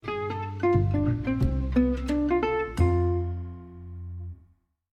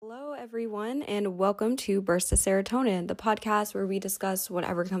everyone, and welcome to Burst of Serotonin, the podcast where we discuss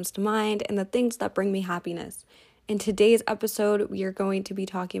whatever comes to mind and the things that bring me happiness. In today's episode, we are going to be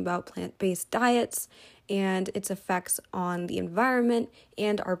talking about plant-based diets and its effects on the environment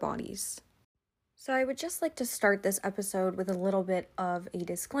and our bodies. So I would just like to start this episode with a little bit of a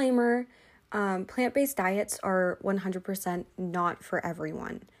disclaimer. Plant-based diets are 100% not for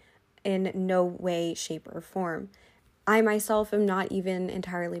everyone, in no way, shape, or form. I myself am not even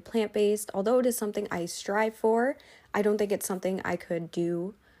entirely plant-based, although it is something I strive for. I don't think it's something I could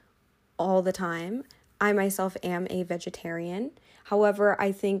do all the time. I myself am a vegetarian. However,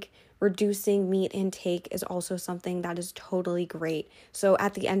 I think reducing meat intake is also something that is totally great. So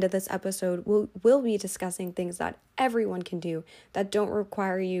at the end of this episode, we'll be discussing things that everyone can do that don't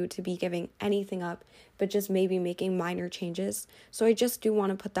require you to be giving anything up, but just maybe making minor changes. So I just do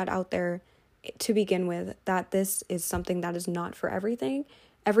want to put that out there to begin with, that this is something that is not for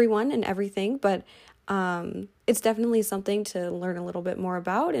everyone and everything, but it's definitely something to learn a little bit more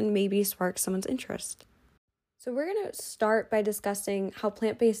about and maybe spark someone's interest. So we're going to start by discussing how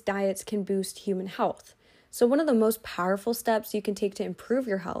plant-based diets can boost human health. So one of the most powerful steps you can take to improve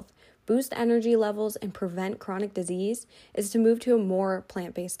your health, boost energy levels, and prevent chronic disease is to move to a more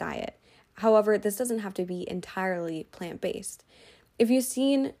plant-based diet. However, this doesn't have to be entirely plant-based. If you've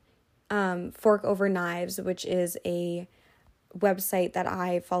seen Fork Over Knives, which is a website that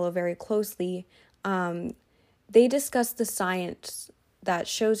I follow very closely, they discuss the science that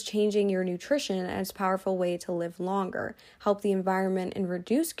shows changing your nutrition as a powerful way to live longer, help the environment, and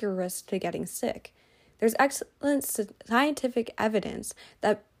reduce your risk to getting sick. There's excellent scientific evidence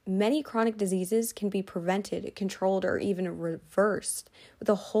that many chronic diseases can be prevented, controlled, or even reversed with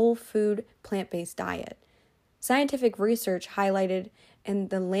a whole food plant-based diet. Scientific research highlighted in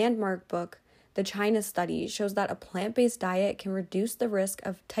the landmark book, The China Study, shows that a plant-based diet can reduce the risk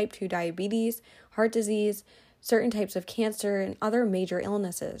of type 2 diabetes, heart disease, certain types of cancer, and other major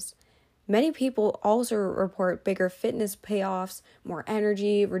illnesses. Many people also report bigger fitness payoffs, more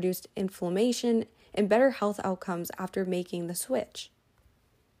energy, reduced inflammation, and better health outcomes after making the switch.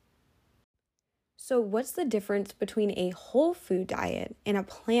 So what's the difference between a whole food diet and a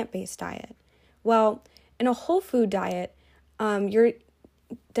plant-based diet? Well, in a whole food diet, you're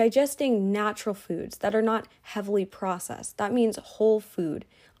digesting natural foods that are not heavily processed. That means whole food,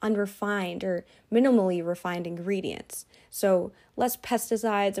 unrefined or minimally refined ingredients. So less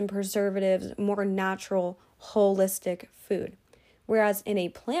pesticides and preservatives, more natural, holistic food. Whereas in a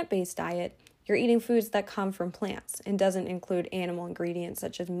plant-based diet, you're eating foods that come from plants and doesn't include animal ingredients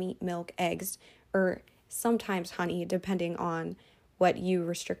such as meat, milk, eggs, or sometimes honey, depending on what you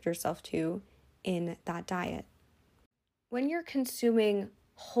restrict yourself to in that diet. When you're consuming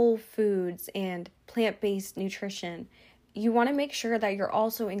whole foods and plant-based nutrition, you want to make sure that you're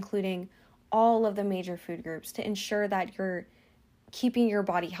also including all of the major food groups to ensure that you're keeping your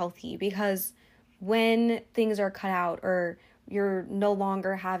body healthy, because when things are cut out or you're no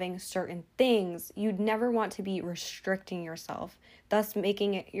longer having certain things, you'd never want to be restricting yourself, thus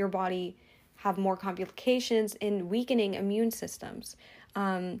making your body have more complications and weakening immune systems.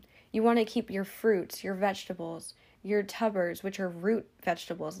 You want to keep your fruits, your vegetables, your tubers, which are root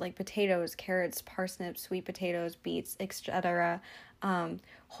vegetables like potatoes, carrots, parsnips, sweet potatoes, beets, etc.,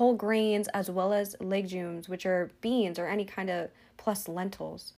 whole grains, as well as legumes, which are beans or any kind of, plus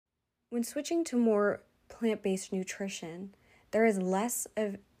lentils. When switching to more plant-based nutrition, there is less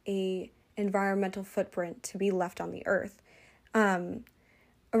of a environmental footprint to be left on the earth. A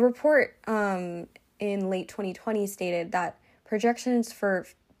report in late 2020 stated that projections for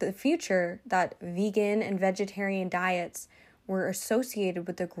the future that vegan and vegetarian diets were associated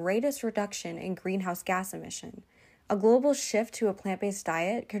with the greatest reduction in greenhouse gas emission. A global shift to a plant-based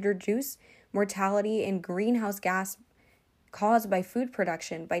diet could reduce mortality and greenhouse gas caused by food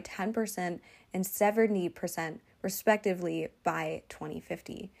production by 10% and 70% respectively by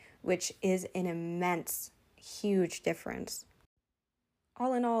 2050, which is an immense, huge difference.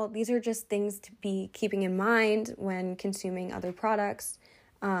 All in all, these are just things to be keeping in mind when consuming other products.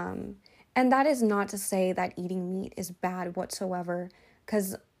 And that is not to say that eating meat is bad whatsoever,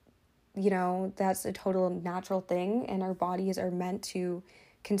 because, that's a total natural thing and our bodies are meant to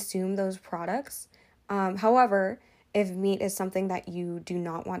consume those products. However, if meat is something that you do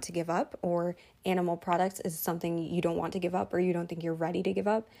not want to give up, or animal products is something you don't want to give up or you don't think you're ready to give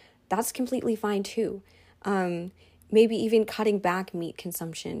up, that's completely fine too. Maybe even cutting back meat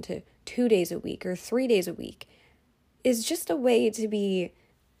consumption to 2 days a week or 3 days a week is just a way to be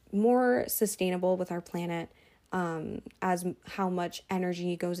more sustainable with our planet, as how much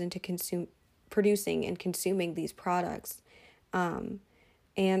energy goes into producing and consuming these products.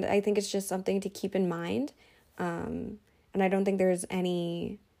 And I think it's just something to keep in mind. And I don't think there's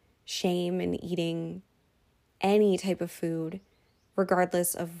any shame in eating any type of food,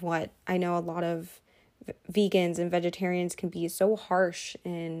 regardless of what. I know a lot of vegans and vegetarians can be so harsh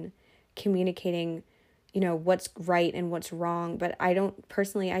in communicating, what's right and what's wrong. But I don't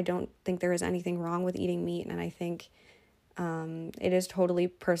think there is anything wrong with eating meat. And I think it is totally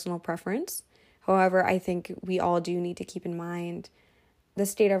personal preference. However, I think we all do need to keep in mind the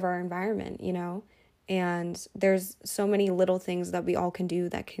state of our environment, and there's so many little things that we all can do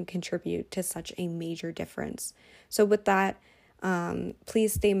that can contribute to such a major difference. So with that,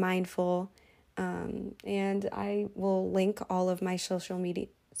 please stay mindful. And I will link all of my social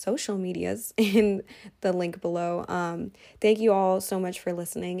medias in the link below. Thank you all so much for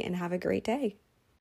listening, and have a great day.